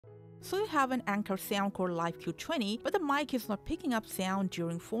So you have an Anker Soundcore Life Q20, but the mic is not picking up sound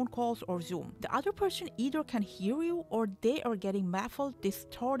during phone calls or Zoom. The other person either can hear you or they are getting muffled,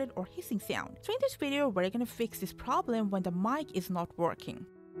 distorted, or hissing sound. So in this video, we're gonna fix this problem when the mic is not working.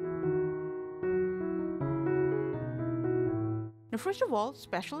 Now first of all,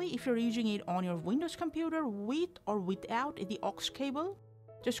 especially if you're using it on your Windows computer with or without the AUX cable,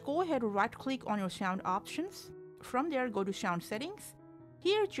 just go ahead and right click on your sound options. From there, go to sound settings.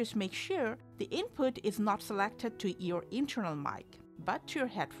 Here, just make sure the input is not selected to your internal mic, but to your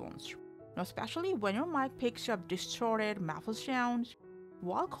headphones. Now, especially when your mic picks up distorted, muffled sounds,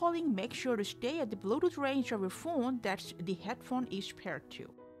 while calling, make sure to stay at the Bluetooth range of your phone that the headphone is paired to.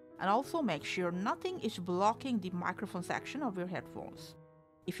 And also make sure nothing is blocking the microphone section of your headphones.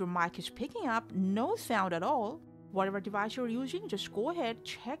 If your mic is picking up no sound at all, whatever device you're using, just go ahead,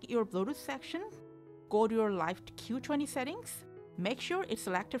 check your Bluetooth section, go to your Life Q20 settings, make sure it's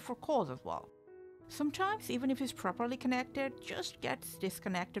selected for calls as well. Sometimes, even if it's properly connected, just gets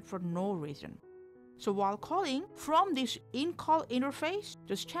disconnected for no reason. So while calling, from this in-call interface,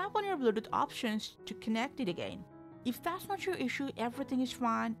 just tap on your Bluetooth options to connect it again. If that's not your issue, everything is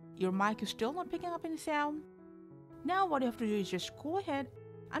fine, your mic is still not picking up any sound, now what you have to do is just go ahead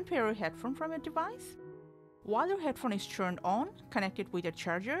and pair your headphone from your device. While your headphone is turned on, connect it with your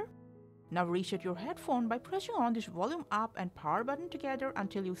charger. Now reset your headphone by pressing on this volume up and power button together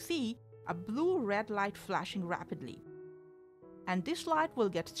until you see a blue-red light flashing rapidly. And this light will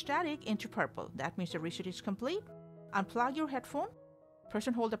get static into purple. That means the reset is complete. Unplug your headphone, press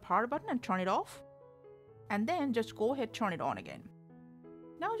and hold the power button and turn it off. And then just go ahead, turn it on again.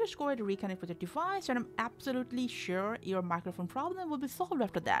 Now just go ahead and reconnect with your device, and I'm absolutely sure your microphone problem will be solved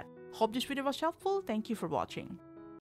after that. Hope this video was helpful. Thank you for watching.